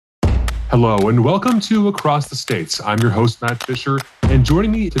Hello and welcome to Across the States. I'm your host, Matt Fisher, and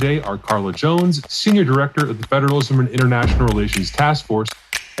joining me today are Carla Jones, Senior Director of the Federalism and International Relations Task Force,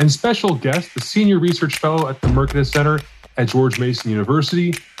 and special guest, the Senior Research Fellow at the Mercatus Center at George Mason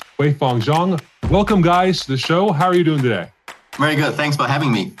University, Weifang Zhang. Welcome, guys, to the show. How are you doing today? Very good. Thanks for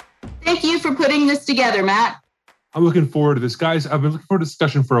having me. Thank you for putting this together, Matt. I'm looking forward to this, guys. I've been looking forward to this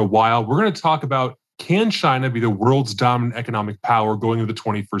discussion for a while. We're going to talk about, can China be the world's dominant economic power going into the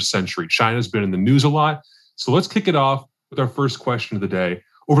 21st century? China's been in the news a lot. So let's kick it off with our first question of the day.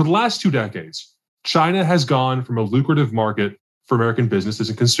 Over the last 2 decades, China has gone from a lucrative market for American businesses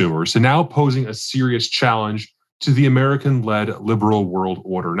and consumers to now posing a serious challenge to the American-led liberal world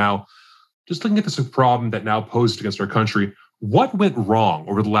order. Now, just looking at this problem that now poses against our country, what went wrong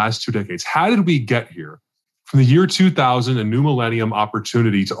over the last 2 decades? How did we get here? From the year 2000, a new millennium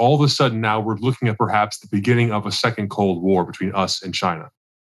opportunity, to all of a sudden now we're looking at perhaps the beginning of a second Cold War between us and China?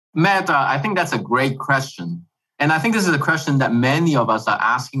 Matt, I think that's a great question. And I think this is a question that many of us are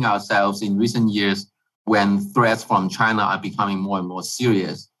asking ourselves in recent years when threats from China are becoming more and more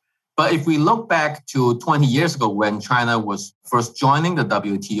serious. But if we look back to 20 years ago when China was first joining the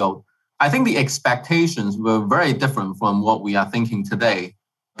WTO, I think the expectations were very different from what we are thinking today.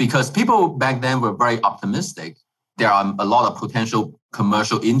 Because people back then were very optimistic. There are a lot of potential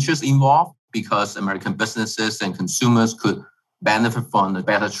commercial interests involved because American businesses and consumers could benefit from the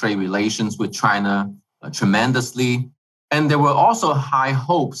better trade relations with China tremendously. And there were also high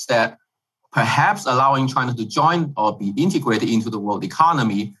hopes that perhaps allowing China to join or be integrated into the world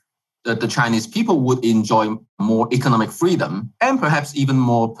economy, that the Chinese people would enjoy more economic freedom and perhaps even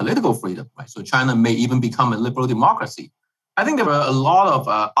more political freedom. Right? So China may even become a liberal democracy. I think there were a lot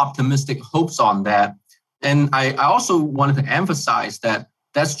of optimistic hopes on that. And I also wanted to emphasize that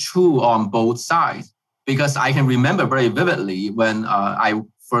that's true on both sides, because I can remember very vividly when I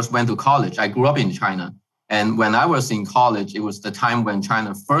first went to college. I grew up in China. And when I was in college, it was the time when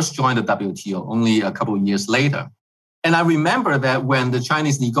China first joined the WTO, only a couple of years later. And I remember that when the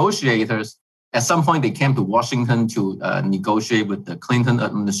Chinese negotiators, at some point, they came to Washington to negotiate with the Clinton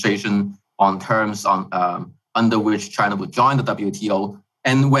administration on terms under which China would join the WTO.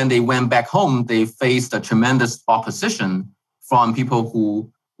 And when they went back home, they faced a tremendous opposition from people who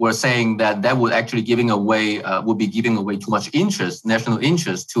were saying that that would actually would be giving away too much interest, national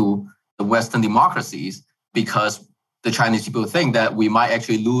interest, to the Western democracies, because the Chinese people think that we might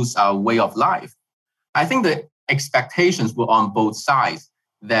actually lose our way of life. I think the expectations were on both sides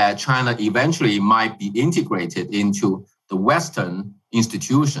that China eventually might be integrated into the Western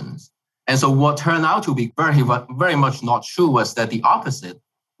institutions. And so what turned out to be very, very much not true was that the opposite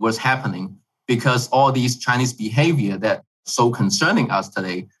was happening, because all these Chinese behavior that so concerning us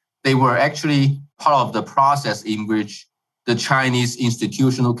today, they were actually part of the process in which the Chinese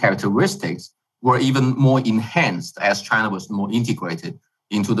institutional characteristics were even more enhanced as China was more integrated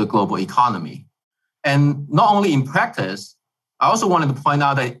into the global economy. And not only in practice, I also wanted to point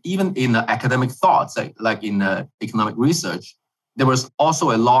out that even in the academic thoughts, like in the economic research, there was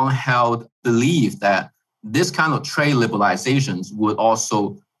also a long-held belief that this kind of trade liberalizations would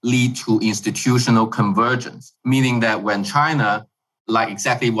also lead to institutional convergence, meaning that when China, like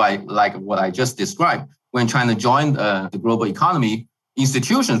what I just described, when China joined the global economy,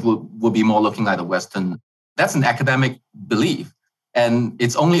 institutions would be more looking like the Western. That's an academic belief. And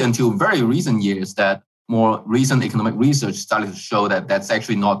it's only until very recent years that more recent economic research started to show that that's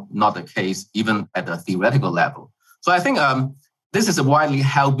actually not the case, even at the theoretical level. So I think this is a widely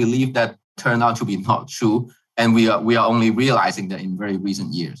held belief that turned out to be not true, and we are only realizing that in very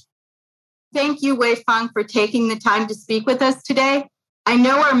recent years. Thank you, Weifang, for taking the time to speak with us today. I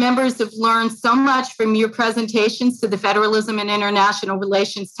know our members have learned so much from your presentations to the Federalism and International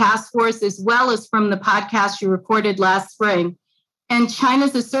Relations Task Force, as well as from the podcast you recorded last spring. And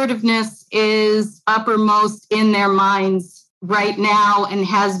China's assertiveness is uppermost in their minds right now and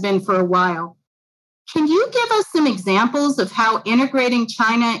has been for a while. Can you give us some examples of how integrating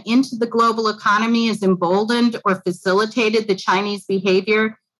China into the global economy has emboldened or facilitated the Chinese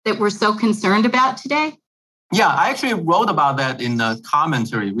behavior that we're so concerned about today? Yeah, I actually wrote about that in a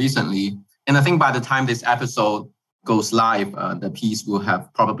commentary recently. And I think by the time this episode goes live, the piece will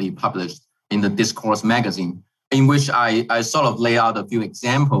have probably published in the Discourse magazine, in which I sort of lay out a few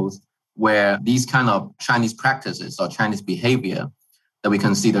examples where these kind of Chinese practices or Chinese behavior that we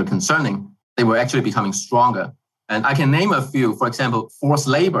consider concerning, they were actually becoming stronger. And I can name a few. For example, forced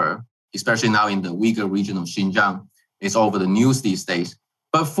labor, especially now in the Uyghur region of Xinjiang, is all over the news these days.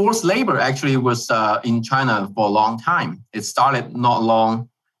 But forced labor actually was in China for a long time. It started not long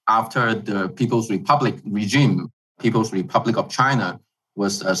after the People's Republic regime, People's Republic of China,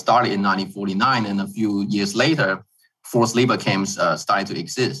 was started in 1949, and a few years later, forced labor camps started to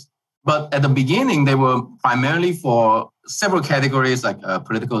exist. But at the beginning, they were primarily for several categories like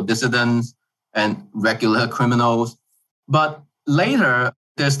political dissidents and regular criminals. But later,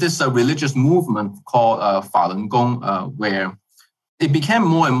 there's this religious movement called Falun Gong, where it became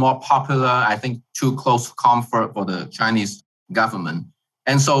more and more popular, I think, to close comfort for the Chinese government.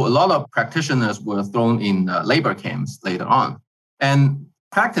 And so a lot of practitioners were thrown in labor camps later on. And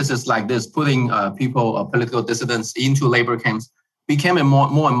practices like this, putting people, political dissidents into labor camps, became a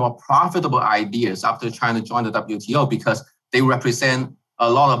more and more profitable ideas after China joined the WTO, because they represent a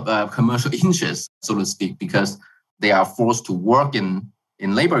lot of commercial interests, so to speak, because they are forced to work in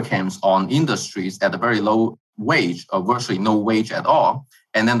labor camps on industries at a very low wage or virtually no wage at all.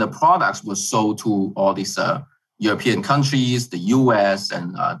 And then the products were sold to all these European countries, the US,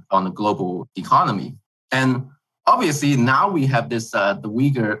 and on the global economy. And obviously now we have this, the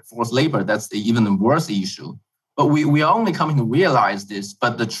Uyghur forced labor, that's the even worse issue. But we are only coming to realize this,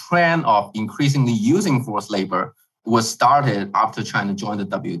 but the trend of increasingly using forced labor was started after China joined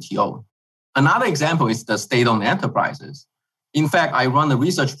the WTO. Another example is the state-owned enterprises. In fact, I run a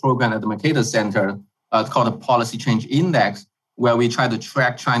research program at the Mercator Center called the Policy Change Index, where we try to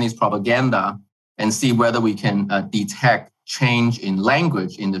track Chinese propaganda and see whether we can detect change in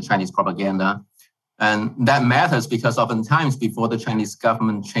language in the Chinese propaganda. And that matters because oftentimes before the Chinese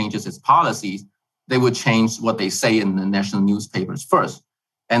government changes its policies, they would change what they say in the national newspapers first.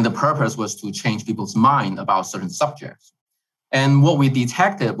 And the purpose was to change people's mind about certain subjects. And what we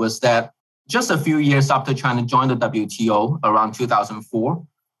detected was that just a few years after China joined the WTO, around 2004,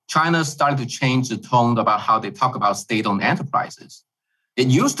 China started to change the tone about how they talk about state-owned enterprises. It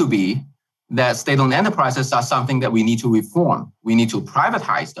used to be that state-owned enterprises are something that we need to reform. We need to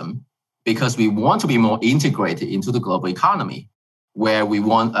privatize them because we want to be more integrated into the global economy, where we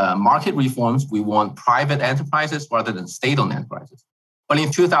want market reforms, we want private enterprises rather than state-owned enterprises. But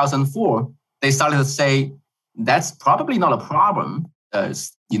in 2004, they started to say, that's probably not a problem.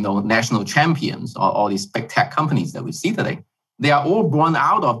 National champions or all these big tech companies that we see today, they are all born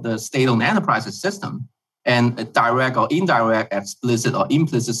out of the state-owned enterprises system and direct or indirect, explicit or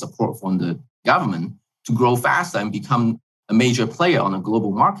implicit support from the government to grow faster and become a major player on a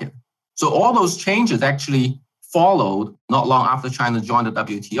global market. So all those changes actually followed not long after China joined the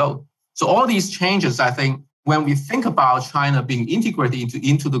WTO. So all these changes, I think, when we think about China being integrated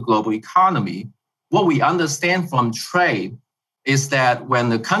into the global economy, what we understand from trade is that when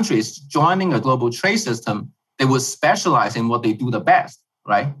the country is joining a global trade system, they will specialize in what they do the best,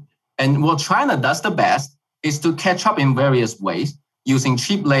 right? And what China does the best is to catch up in various ways, using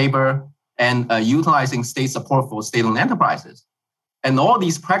cheap labor and utilizing state support for state-owned enterprises. And all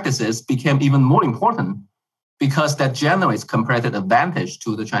these practices became even more important because that generates comparative advantage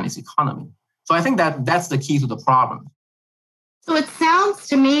to the Chinese economy. So I think that that's the key to the problem. So it sounds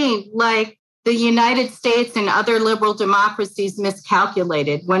to me like the United States and other liberal democracies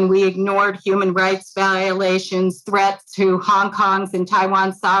miscalculated when we ignored human rights violations, threats to Hong Kong's and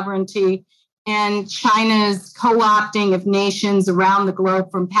Taiwan's sovereignty, and China's co-opting of nations around the globe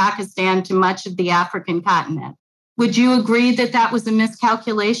from Pakistan to much of the African continent. Would you agree that that was a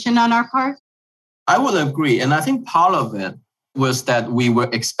miscalculation on our part? I would agree. And I think part of it was that we were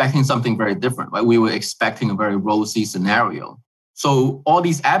expecting something very different, right? We were expecting a very rosy scenario. So all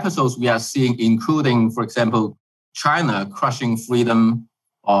these episodes we are seeing, including, for example, China crushing freedom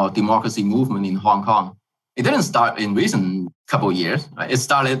or democracy movement in Hong Kong, it didn't start in recent couple of years. Right? It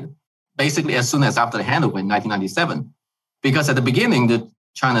started basically as soon as after the handover in 1997. Because at the beginning,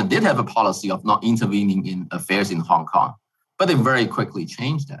 China did have a policy of not intervening in affairs in Hong Kong, but they very quickly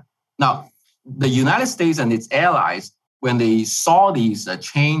changed that. Now, the United States and its allies, when they saw these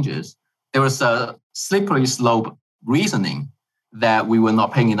changes, there was a slippery slope reasoning that we were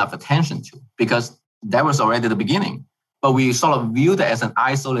not paying enough attention to, because that was already the beginning. But we sort of viewed it as an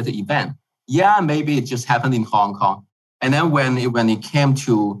isolated event. Yeah, maybe it just happened in Hong Kong. And then when it came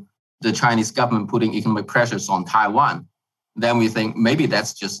to the Chinese government putting economic pressures on Taiwan, then we think maybe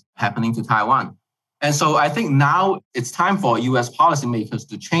that's just happening to Taiwan. And so I think now it's time for US policymakers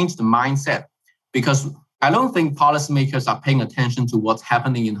to change the mindset, because I don't think policymakers are paying attention to what's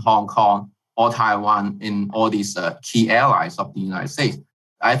happening in Hong Kong or Taiwan in all these key allies of the United States.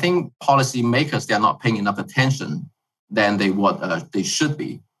 I think policymakers, they're not paying enough attention than they should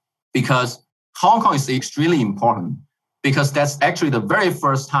be, because Hong Kong is extremely important, because that's actually the very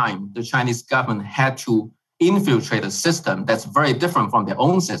first time the Chinese government had to infiltrate a system that's very different from their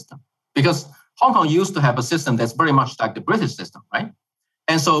own system. Because Hong Kong used to have a system that's very much like the British system, right?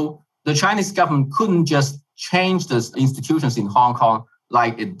 And so the Chinese government couldn't just change the institutions in Hong Kong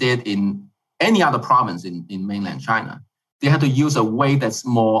like it did in any other province in mainland China. They had to use a way that's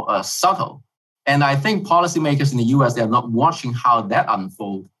more subtle. And I think policymakers in the US, they're not watching how that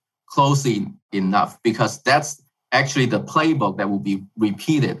unfolds closely enough, because that's actually the playbook that will be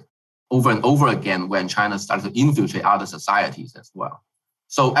repeated over and over again when China starts to infiltrate other societies as well.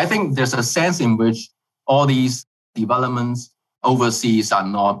 So I think there's a sense in which all these developments overseas are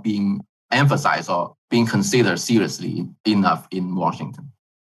not being emphasized or being considered seriously enough in Washington.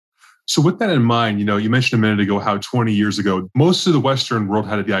 So with that in mind, you mentioned a minute ago how 20 years ago, most of the Western world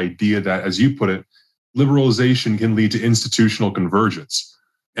had the idea that, as you put it, liberalization can lead to institutional convergence.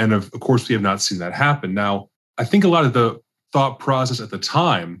 And of course, we have not seen that happen. Now, I think a lot of the thought process at the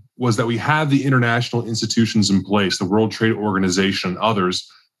time was that we have the international institutions in place, the World Trade Organization and others,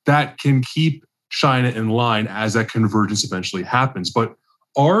 that can keep China in line as that convergence eventually happens. But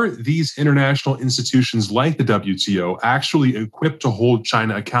are these international institutions like the WTO actually equipped to hold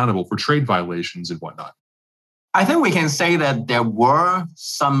China accountable for trade violations and whatnot? I think we can say that there were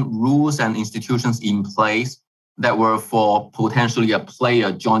some rules and institutions in place that were for potentially a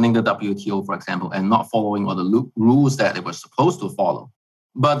player joining the WTO, for example, and not following all the rules that they were supposed to follow.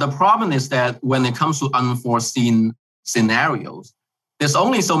 But the problem is that when it comes to unforeseen scenarios, there's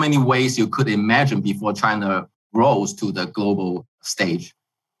only so many ways you could imagine before China rose to the global stage,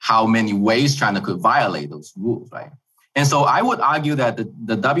 how many ways China could violate those rules, right? And so I would argue that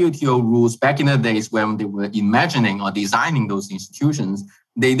the WTO rules back in the days when they were imagining or designing those institutions,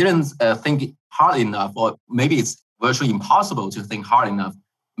 they didn't think hard enough, or maybe it's virtually impossible to think hard enough,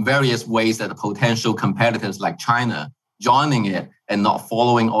 various ways that the potential competitors like China joining it and not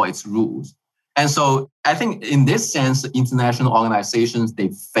following all its rules. And so I think in this sense, international organizations, they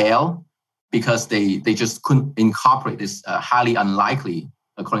fail because they just couldn't incorporate this highly unlikely,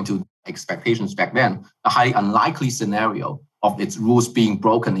 according to expectations back then, a highly unlikely scenario of its rules being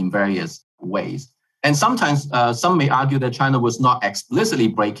broken in various ways. And sometimes some may argue that China was not explicitly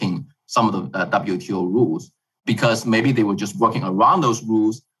breaking some of the WTO rules because maybe they were just working around those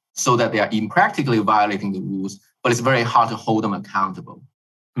rules so that they are impractically violating the rules, but it's very hard to hold them accountable.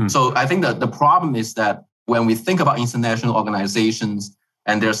 So I think that the problem is that when we think about international organizations,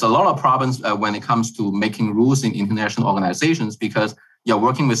 and there's a lot of problems when it comes to making rules in international organizations because you're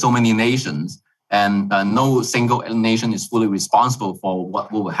working with so many nations and no single nation is fully responsible for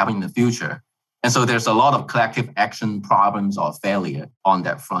what will happen in the future. And so there's a lot of collective action problems or failure on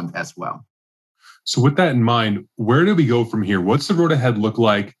that front as well. So with that in mind, where do we go from here? What's the road ahead look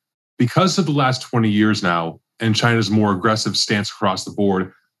like? Because of the last 20 years now and China's more aggressive stance across the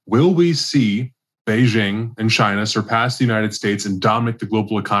board, will we see Beijing and China surpass the United States and dominate the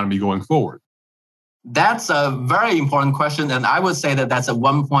global economy going forward? That's a very important question. And I would say that that's a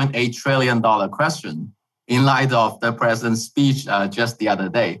 $1.8 trillion question in light of the president's speech just the other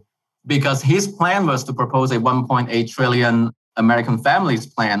day, because his plan was to propose a 1.8 trillion American families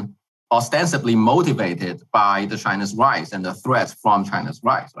plan, ostensibly motivated by the China's rise and the threats from China's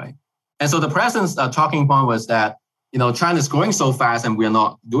rise, right? And so the president's talking point was that, China's growing so fast and we're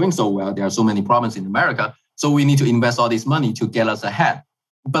not doing so well. There are so many problems in America. So we need to invest all this money to get us ahead.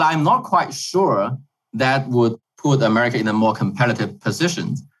 But I'm not quite sure that would put America in a more competitive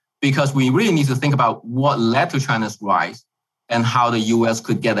position, because we really need to think about what led to China's rise and how the US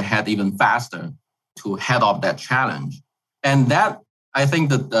could get ahead even faster to head off that challenge. And that, I think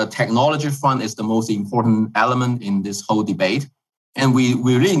that the technology front is the most important element in this whole debate. And we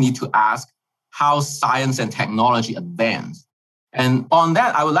really need to ask how science and technology advance. And on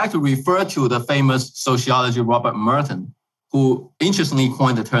that, I would like to refer to the famous sociologist Robert Merton, who interestingly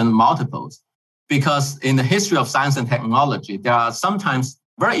coined the term multiples. Because in the history of science and technology, there are sometimes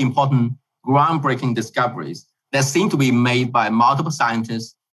very important groundbreaking discoveries that seem to be made by multiple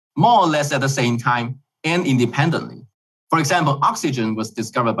scientists, more or less at the same time and independently. For example, oxygen was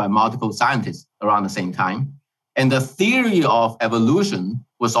discovered by multiple scientists around the same time. And the theory of evolution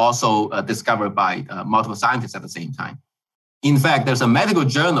was also discovered by multiple scientists at the same time. In fact, there's a medical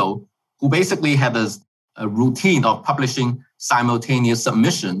journal who basically had a routine of publishing simultaneous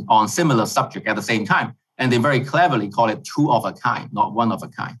submission on similar subject at the same time. And they very cleverly call it two of a kind, not one of a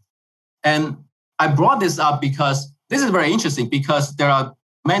kind. And I brought this up because this is very interesting, because there are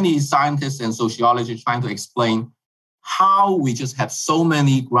many scientists and sociologists trying to explain how we just have so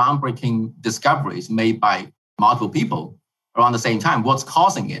many groundbreaking discoveries made by multiple people around the same time. What's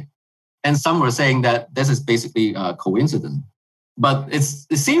causing it? And some were saying that this is basically a coincidence. But it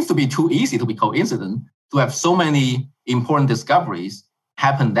seems to be too easy to be coincident to have so many important discoveries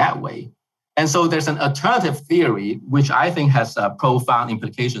happen that way. And so there's an alternative theory, which I think has a profound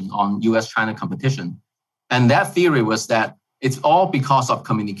implication on US-China competition. And that theory was that it's all because of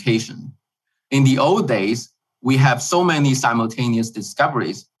communication. In the old days, we have so many simultaneous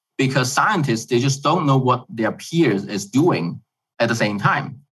discoveries because scientists, they just don't know what their peers is doing at the same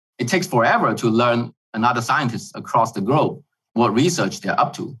time. It takes forever to learn another scientist across the globe what research they're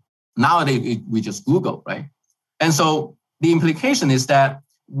up to. Nowadays, we just Google, right? And so the implication is that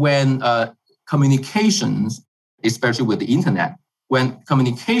when communications, especially with the internet, when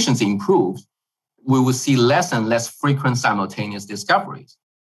communications improve, we will see less and less frequent simultaneous discoveries.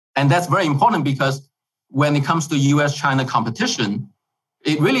 And that's very important because when it comes to US-China competition,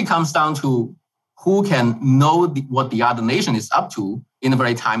 it really comes down to who can know what the other nation is up to in a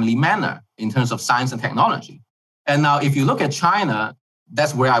very timely manner in terms of science and technology. And now, if you look at China,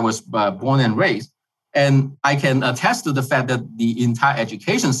 that's where I was born and raised. And I can attest to the fact that the entire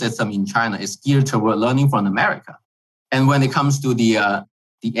education system in China is geared toward learning from America. And when it comes to the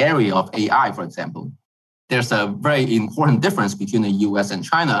area of AI, for example, there's a very important difference between the US and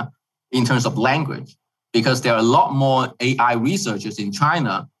China in terms of language, because there are a lot more AI researchers in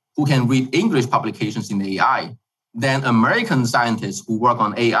China who can read English publications in AI than American scientists who work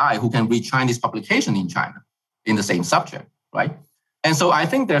on AI who can read Chinese publication in China in the same subject, right? And so I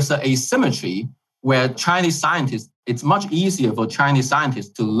think there's an asymmetry where Chinese scientists, it's much easier for Chinese scientists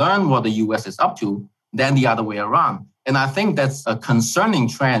to learn what the US is up to than the other way around. And I think that's a concerning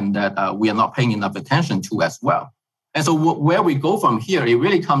trend that we are not paying enough attention to as well. And so where we go from here, it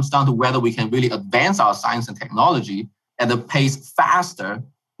really comes down to whether we can really advance our science and technology at a pace faster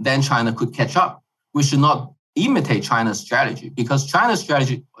than China could catch up. We should not imitate China's strategy because China's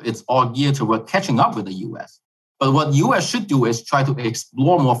strategy is all geared toward catching up with the US. But what US should do is try to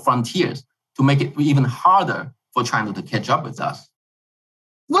explore more frontiers to make it even harder for China to catch up with us.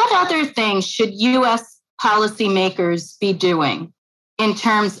 What other things should US policymakers be doing in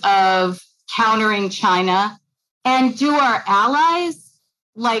terms of countering China? And do our allies,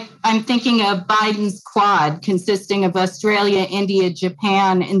 like I'm thinking of Biden's Quad, consisting of Australia, India,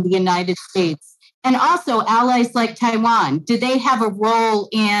 Japan, and the United States, and also allies like Taiwan, do they have a role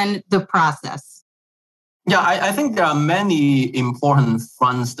in the process? Yeah, I think there are many important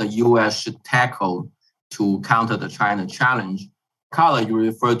fronts the U.S. should tackle to counter the China challenge. Carla, you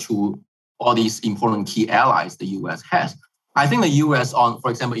refer to all these important key allies the U.S. has. I think the U.S. for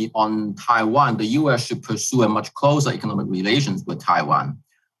example, on Taiwan, the U.S. should pursue a much closer economic relations with Taiwan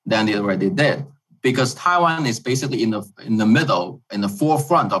than they already did, because Taiwan is basically in the middle, in the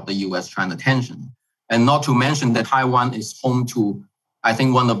forefront of the U.S.-China tension. And not to mention that Taiwan is home to, I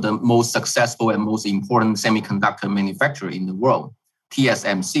think, one of the most successful and most important semiconductor manufacturer in the world,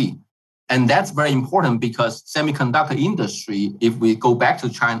 TSMC. And that's very important because semiconductor industry, if we go back to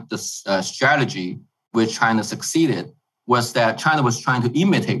China, the strategy which China succeeded, was that China was trying to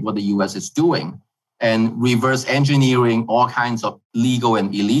imitate what the US is doing and reverse engineering all kinds of legal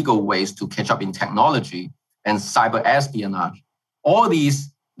and illegal ways to catch up in technology and cyber espionage. All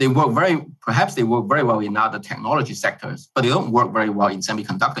these, perhaps they work very well in other technology sectors, but they don't work very well in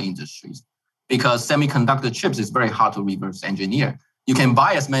semiconductor industries because semiconductor chips is very hard to reverse engineer. You can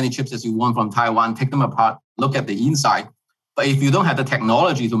buy as many chips as you want from Taiwan, take them apart, look at the inside. But if you don't have the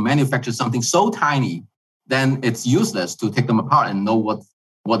technology to manufacture something so tiny, then it's useless to take them apart and know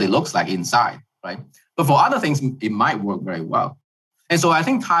what it looks like inside, right? But for other things, it might work very well. And so I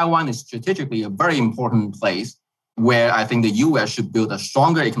think Taiwan is strategically a very important place where I think the US should build a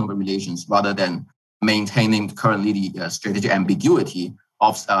stronger economic relations rather than maintaining currently the strategic ambiguity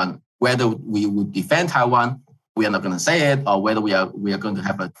of whether we would defend Taiwan, we are not going to say it, or whether we are going to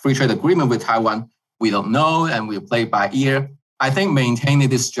have a free trade agreement with Taiwan, we don't know, and we'll play it by ear. I think maintaining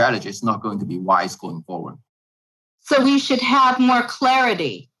this strategy is not going to be wise going forward. So we should have more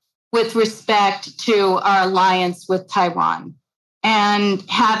clarity with respect to our alliance with Taiwan. And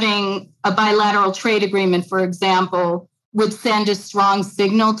having a bilateral trade agreement, for example, would send a strong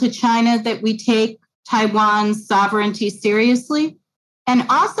signal to China that we take Taiwan's sovereignty seriously. And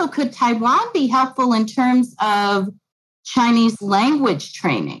also, could Taiwan be helpful in terms of Chinese language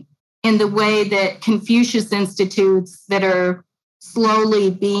training in the way that Confucius Institutes that are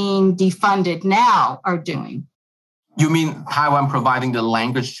slowly being defunded now are doing? You mean Taiwan providing the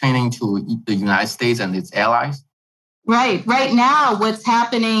language training to the United States and its allies? Right. Right now, what's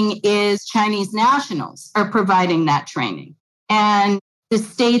happening is Chinese nationals are providing that training. And the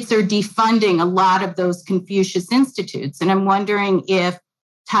states are defunding a lot of those Confucius Institutes. And I'm wondering if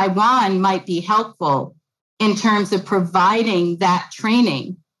Taiwan might be helpful in terms of providing that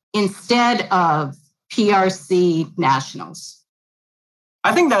training instead of PRC nationals.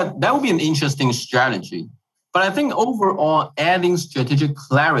 I think that would be an interesting strategy. But I think overall, adding strategic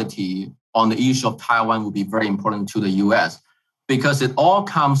clarity on the issue of Taiwan would be very important to the US. because it all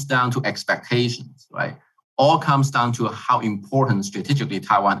comes down to expectations, right? All comes down to how important strategically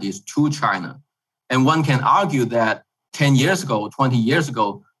Taiwan is to China. And one can argue that 10 years ago, 20 years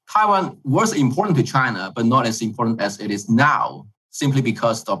ago, Taiwan was important to China, but not as important as it is now, simply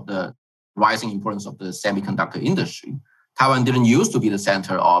because of the rising importance of the semiconductor industry. Taiwan didn't used to be the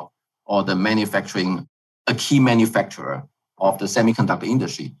center of or the manufacturing, a key manufacturer of the semiconductor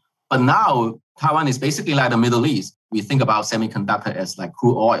industry. But now Taiwan is basically like the Middle East. We think about semiconductor as like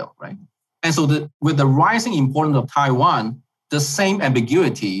crude oil, right? And so with the rising importance of Taiwan, the same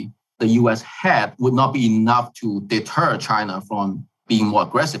ambiguity the US had would not be enough to deter China from being more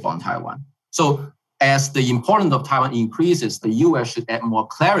aggressive on Taiwan. So as the importance of Taiwan increases, the US should add more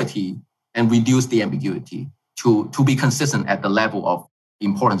clarity and reduce the ambiguity to be consistent at the level of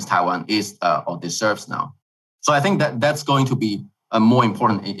importance Taiwan is or deserves now. So I think that's going to be more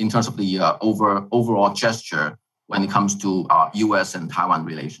important in terms of the overall gesture when it comes to US and Taiwan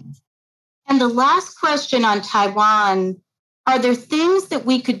relations. And the last question on Taiwan, are there things that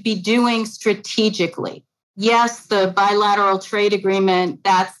we could be doing strategically? Yes, the bilateral trade agreement,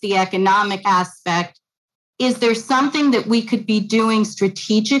 that's the economic aspect. Is there something that we could be doing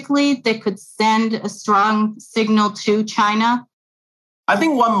strategically that could send a strong signal to China? I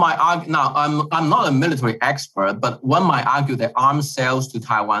think one might argue, now I'm not a military expert, but one might argue that arms sales to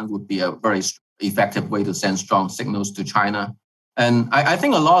Taiwan would be a very effective way to send strong signals to China. And I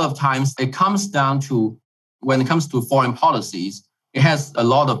think a lot of times it comes down to, when it comes to foreign policies, it has a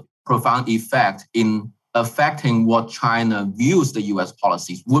lot of profound effect in affecting what China views the US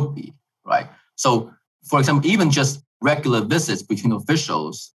policies would be, right? So, for example, even just regular visits between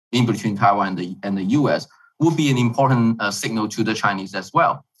officials in between Taiwan and the US would be an important signal to the Chinese as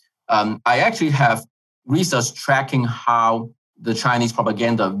well. I actually have research tracking how the Chinese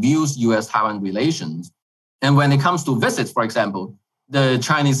propaganda views US-Taiwan relations. And when it comes to visits, for example, the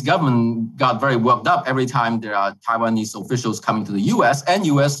Chinese government got very worked up every time there are Taiwanese officials coming to the US and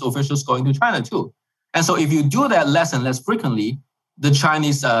US officials going to China too. And so if you do that less and less frequently, the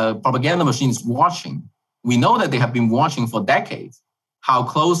Chinese propaganda machine is watching. We know that they have been watching for decades how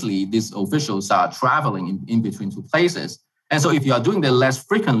closely these officials are traveling in between two places. And so if you are doing that less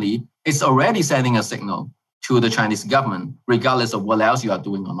frequently, it's already sending a signal to the Chinese government, regardless of what else you are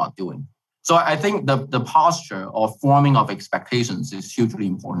doing or not doing. So I think the posture or forming of expectations is hugely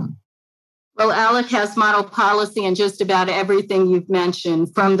important. Well, ALEC has model policy in just about everything you've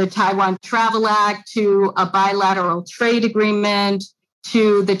mentioned, from the Taiwan Travel Act to a bilateral trade agreement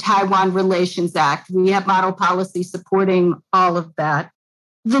to the Taiwan Relations Act. We have model policy supporting all of that.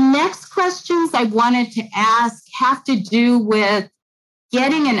 The next questions I wanted to ask have to do with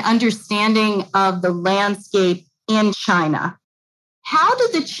getting an understanding of the landscape in China. How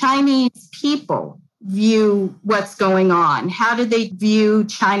do the Chinese people view what's going on? How do they view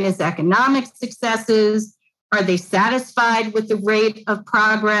China's economic successes? Are they satisfied with the rate of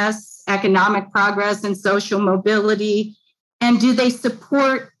progress, economic progress, and social mobility? And do they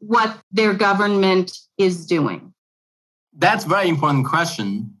support what their government is doing? That's a very important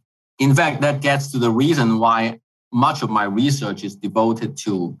question. In fact, that gets to the reason why much of my research is devoted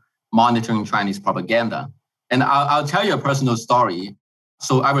to monitoring Chinese propaganda. And I'll tell you a personal story.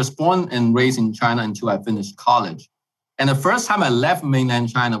 So I was born and raised in China until I finished college. And the first time I left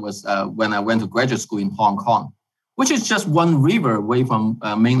mainland China was when I went to graduate school in Hong Kong, which is just one river away from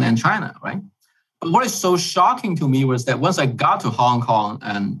mainland China, right? But what is so shocking to me was that once I got to Hong Kong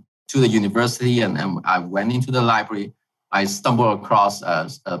and to the university and I went into the library, I stumbled across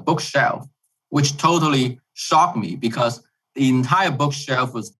a bookshelf, which totally shocked me because the entire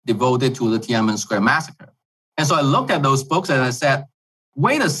bookshelf was devoted to the Tiananmen Square massacre. And so I looked at those books and I said,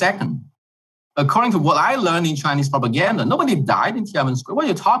 wait a second. According to what I learned in Chinese propaganda, nobody died in Tiananmen Square. What are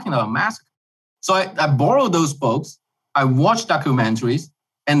you talking about, massacre? So I borrowed those books. I watched documentaries.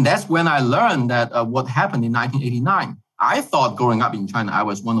 And that's when I learned that what happened in 1989. I thought growing up in China, I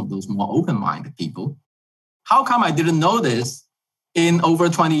was one of those more open-minded people. How come I didn't know this in over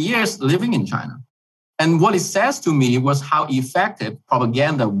 20 years living in China? And what it says to me was how effective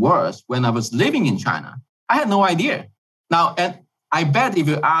propaganda was when I was living in China. I had no idea. Now, and I bet if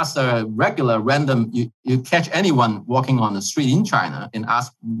you ask a regular random, you catch anyone walking on the street in China and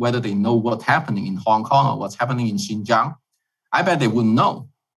ask whether they know what's happening in Hong Kong or what's happening in Xinjiang, I bet they wouldn't know.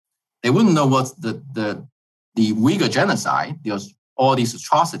 They wouldn't know what's the Uyghur genocide. There's all these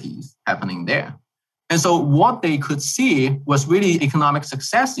atrocities happening there. And so what they could see was really economic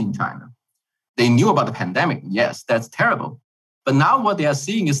success in China. They knew about the pandemic. Yes, that's terrible. But now what they are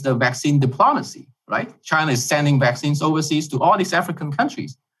seeing is the vaccine diplomacy, right? China is sending vaccines overseas to all these African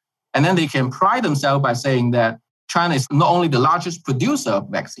countries. And then they can pride themselves by saying that China is not only the largest producer of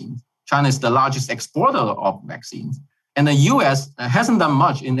vaccines, China is the largest exporter of vaccines. And the US hasn't done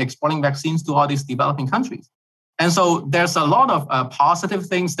much in exporting vaccines to all these developing countries. And so there's a lot of positive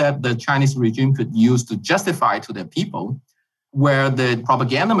things that the Chinese regime could use to justify to their people, where the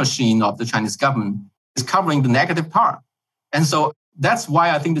propaganda machine of the Chinese government is covering the negative part. And so that's why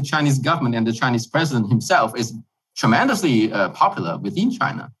I think the Chinese government and the Chinese president himself is tremendously popular within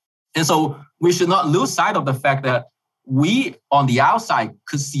China. And so we should not lose sight of the fact that we on the outside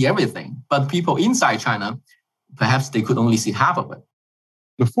could see everything, but people inside China, perhaps they could only see half of it.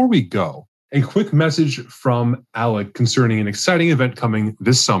 Before we go, a quick message from Alec concerning an exciting event coming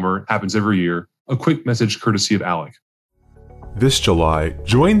this summer, happens every year. A quick message courtesy of Alec. This July,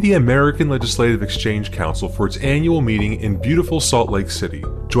 join the American Legislative Exchange Council for its annual meeting in beautiful Salt Lake City.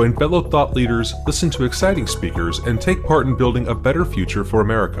 Join fellow thought leaders, listen to exciting speakers, and take part in building a better future for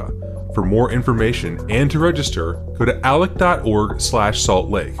America. For more information and to register, go to alec.org/Salt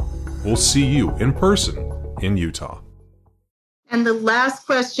Lake. We'll see you in person in Utah. And the last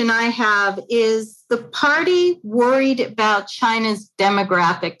question I have is the party worried about China's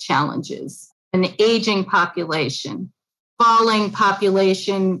demographic challenges, an aging population, falling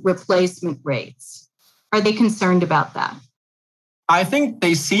population replacement rates? Are they concerned about that? I think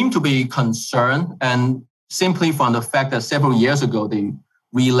they seem to be concerned, and simply from the fact that several years ago, they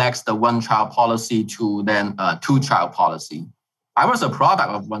relaxed the one-child policy to then a two-child policy. I was a product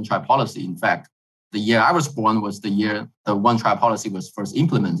of one-child policy. In fact, the year I was born was the year the one-child policy was first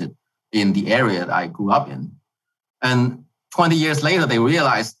implemented in the area that I grew up in. And 20 years later, they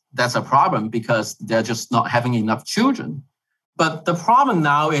realized that's a problem because they're just not having enough children. But the problem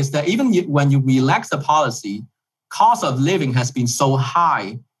now is that even when you relax the policy, cost of living has been so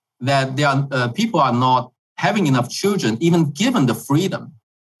high that people are not having enough children, even given the freedom.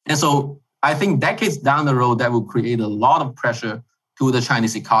 And so I think decades down the road, that will create a lot of pressure to the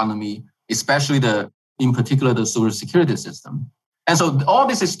Chinese economy, especially in particular, the social security system. And so all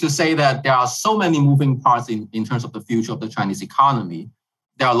this is to say that there are so many moving parts in terms of the future of the Chinese economy.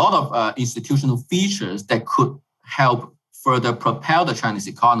 There are a lot of institutional features that could help further propel the Chinese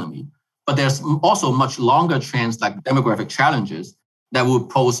economy. But there's also much longer trends like demographic challenges that will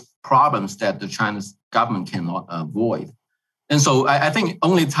pose problems that the Chinese government cannot avoid. And so I think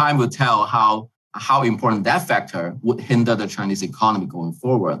only time will tell how important that factor would hinder the Chinese economy going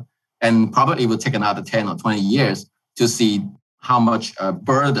forward. And probably it will take another 10 or 20 years to see how much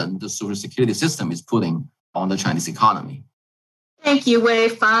burden the social security system is putting on the Chinese economy. Thank you,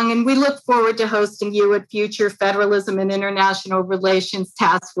 Wei-Fang, and we look forward to hosting you at future Federalism and International Relations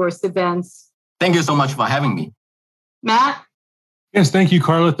Task Force events. Thank you so much for having me. Matt? Yes, thank you,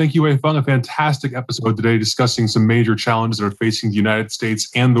 Carla. Thank you, Wei-Fang. A fantastic episode today discussing some major challenges that are facing the United States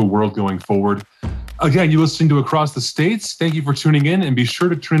and the world going forward. Again, you're listening to Across the States. Thank you for tuning in, and be sure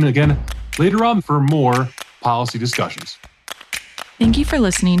to tune in again later on for more policy discussions. Thank you for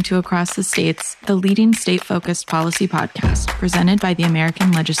listening to Across the States, the leading state-focused policy podcast presented by the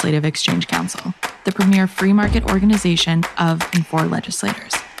American Legislative Exchange Council, the premier free market organization of and for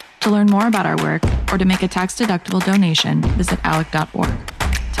legislators. To learn more about our work or to make a tax-deductible donation, visit alec.org.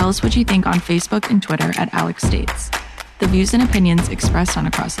 Tell us what you think on Facebook and Twitter at Alec States. The views and opinions expressed on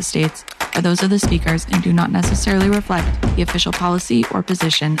Across the States are those of the speakers and do not necessarily reflect the official policy or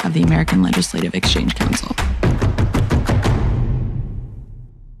position of the American Legislative Exchange Council.